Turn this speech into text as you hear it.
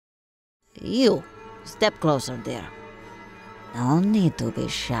You, step closer there. No need to be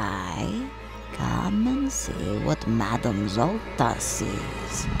shy. Come and see what Madame Zolta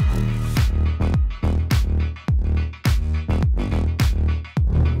sees.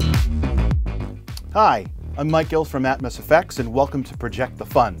 Hi, I'm Mike Gills from AtmosFX, and welcome to Project the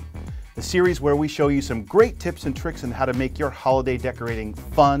Fun, the series where we show you some great tips and tricks on how to make your holiday decorating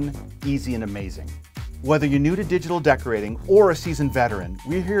fun, easy, and amazing. Whether you're new to digital decorating or a seasoned veteran,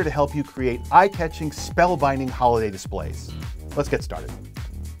 we're here to help you create eye-catching, spellbinding holiday displays. Let's get started.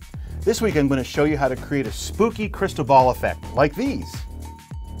 This week I'm going to show you how to create a spooky crystal ball effect like these.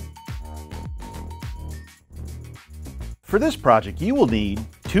 For this project, you will need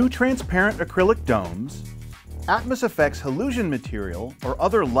 2 transparent acrylic domes, AtmosFX Hallusion material or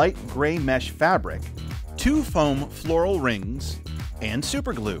other light gray mesh fabric, 2 foam floral rings, and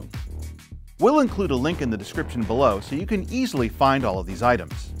super glue. We'll include a link in the description below so you can easily find all of these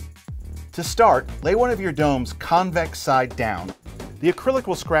items. To start, lay one of your domes convex side down. The acrylic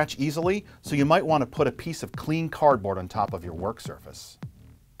will scratch easily, so you might want to put a piece of clean cardboard on top of your work surface.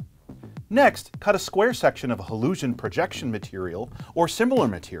 Next, cut a square section of Hallusion projection material or similar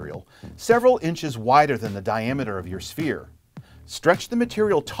material several inches wider than the diameter of your sphere. Stretch the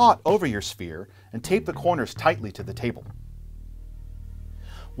material taut over your sphere and tape the corners tightly to the table.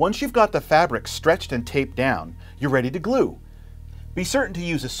 Once you've got the fabric stretched and taped down, you're ready to glue. Be certain to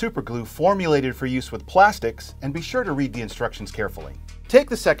use a super glue formulated for use with plastics, and be sure to read the instructions carefully. Take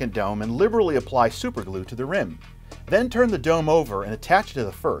the second dome and liberally apply super glue to the rim. Then turn the dome over and attach it to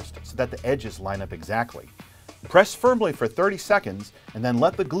the first so that the edges line up exactly. Press firmly for 30 seconds and then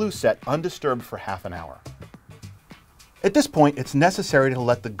let the glue set undisturbed for half an hour. At this point, it's necessary to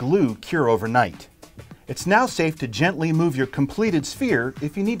let the glue cure overnight. It's now safe to gently move your completed sphere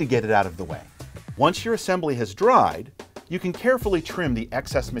if you need to get it out of the way. Once your assembly has dried, you can carefully trim the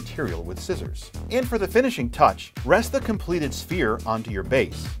excess material with scissors. And for the finishing touch, rest the completed sphere onto your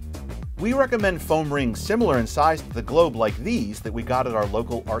base. We recommend foam rings similar in size to the globe like these that we got at our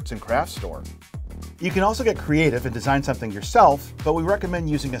local arts and crafts store. You can also get creative and design something yourself, but we recommend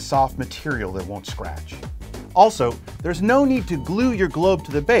using a soft material that won't scratch. Also, there's no need to glue your globe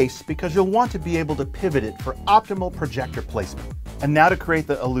to the base because you'll want to be able to pivot it for optimal projector placement. And now to create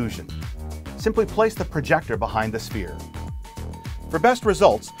the illusion. Simply place the projector behind the sphere. For best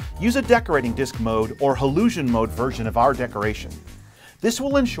results, use a decorating disc mode or Hallusion mode version of our decoration. This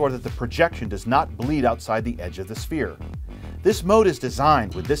will ensure that the projection does not bleed outside the edge of the sphere. This mode is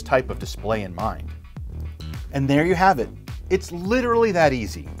designed with this type of display in mind. And there you have it. It's literally that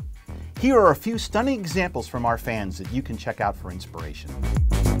easy. Here are a few stunning examples from our fans that you can check out for inspiration.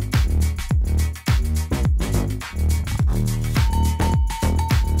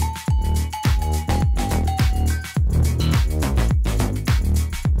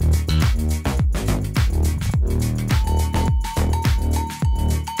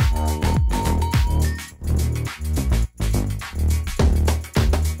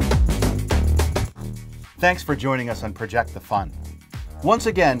 Thanks for joining us on Project the Fun. Once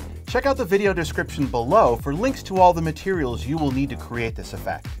again, check out the video description below for links to all the materials you will need to create this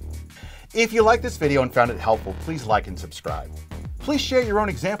effect. If you liked this video and found it helpful, please like and subscribe. Please share your own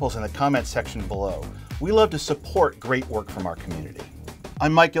examples in the comments section below. We love to support great work from our community.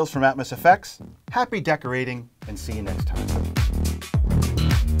 I'm Mike Gills from AtmosFX. Happy decorating, and see you next time.